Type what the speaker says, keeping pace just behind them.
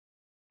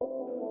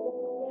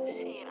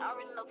Shit, I don't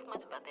really know too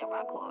much about that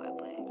rock hard,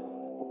 but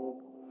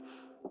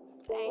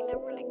I ain't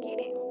never really get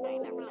it. I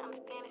ain't never really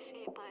understand the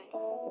shit, but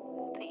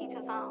to each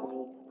his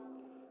own.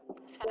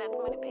 Shout out to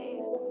Money Bag.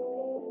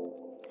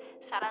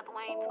 Shout out to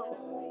Wayne too.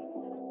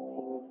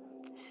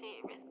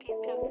 Shit, rest in peace,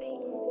 Pimp C.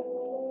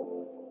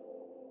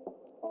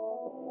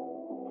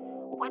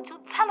 What you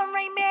tell him,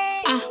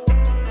 Raymond?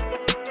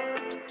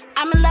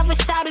 I'm in love with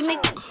shouty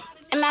nigga,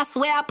 and I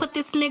swear I put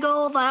this nigga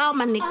over all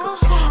my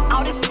niggas.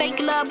 All this fake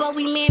love, but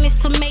we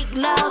managed to make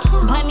love.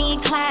 Bunny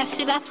and Clyde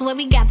shit, I swear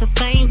we got the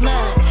same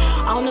blood.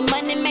 On the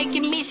money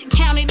making mission,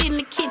 count it in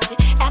the kitchen.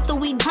 After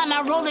we done,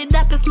 I roll it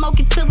up and smoke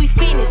it till we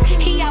finish.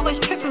 He always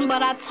tripping,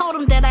 but I told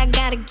him that I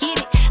gotta get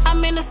it.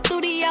 I'm in the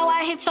studio,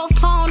 I hit your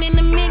phone in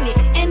a minute.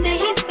 And then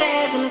he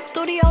spaz in the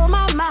studio,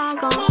 my mind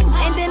gone.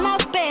 And then I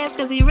spaz,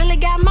 cause he really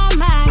got my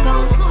mind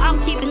gone. I'm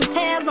keeping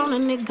tabs on a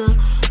nigga.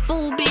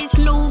 Fool bitch,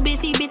 new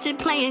bitch, he bitchin'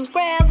 playing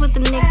grabs with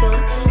the nigga.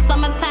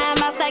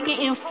 Summertime, I start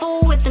getting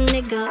full with the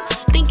nigga.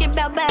 Thinking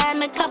about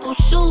buying a couple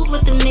shoes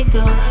with the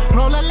nigga.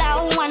 Roll a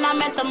loud one,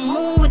 I'm at the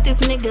moon with this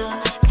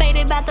nigga.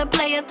 Faded about to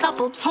play a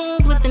couple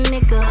tunes with the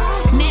nigga.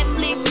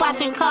 Netflix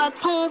watching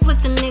cartoons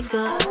with the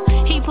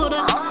nigga. He put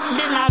a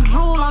then I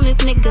drool on this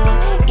nigga.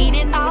 Eat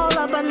it all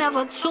up, but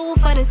never chew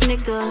for this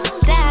nigga.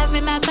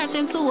 Diving, I turned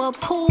into a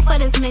pool for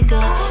this nigga.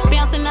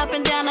 Bouncing up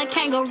and down a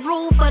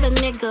kangaroo for the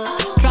nigga.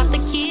 Drop the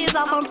kids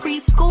off on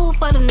preschool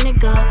for the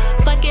nigga.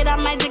 Fuck it, I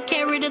might just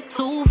carry the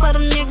tool for the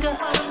nigga.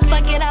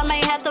 Fuck it, I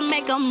might have to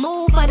make a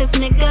move for this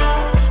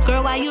nigga.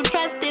 Girl, why you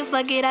trust it?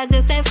 Fuck it, I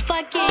just said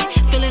fuck it.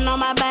 Feeling on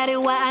my body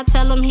while I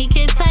tell him he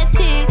can touch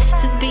it.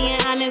 Just being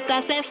honest,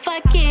 I said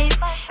fuck it.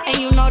 And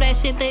you know that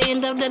shit the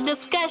end of the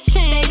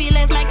discussion. Baby,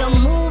 let's make a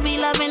movie,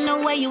 loving the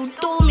way you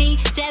do me.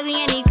 Jazzy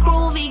and he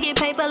groovy, get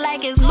paper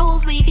like it's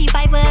loose leaf. He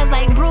fight for us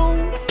like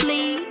Bruce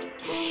Lee.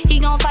 He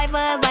gon' fight for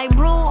us like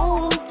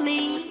Bruce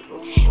Lee.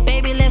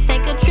 Baby, let's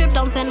take a trip,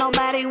 don't tell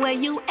nobody where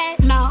you at,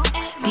 no.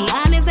 Be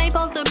honest, ain't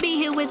supposed to be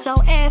here with your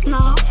ass,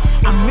 no.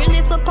 I'm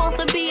really supposed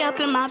to be up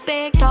in my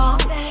bag,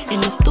 dog.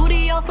 In the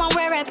studio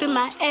somewhere rapping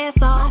my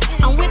ass off.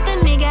 I'm with the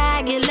nigga,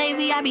 I get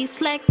lazy, I be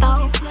slacked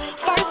off.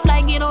 First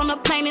flight, get on the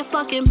plane and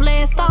fucking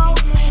blast off.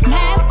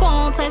 Mask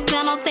on,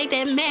 touchdown, don't take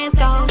that mask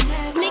off.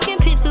 Sneaking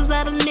pictures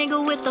of the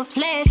nigga with the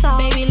flash off.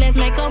 Baby, let's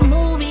make a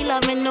movie,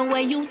 loving the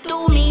way you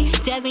do me.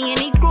 Jazzy and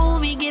he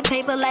groovy, get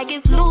paper like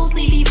it's loose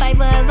leaf. He fight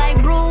for us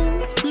like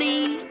Bruce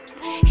Lee.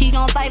 He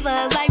gon' fight for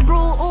us like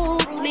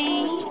Bruce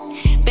Lee.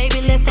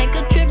 Baby, let's take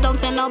a trip, don't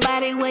tell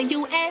nobody where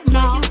you at,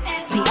 no.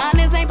 Be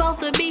honest, ain't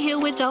supposed to be here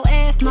with your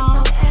ass, no.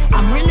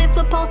 I'm really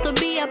supposed to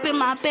be up in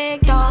my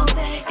bag, dog.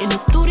 In the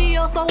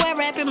studio somewhere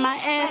rapping my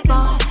ass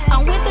off.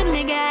 I'm with the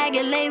nigga, I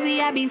get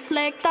lazy, I be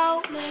slacked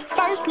off.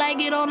 First flight,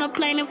 get on a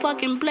plane and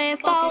fucking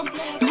blast off.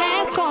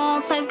 Mask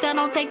on, touchdown,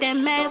 don't take that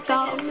mask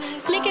off.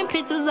 Sneaking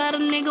pictures of the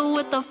nigga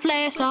with the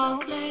flash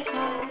off.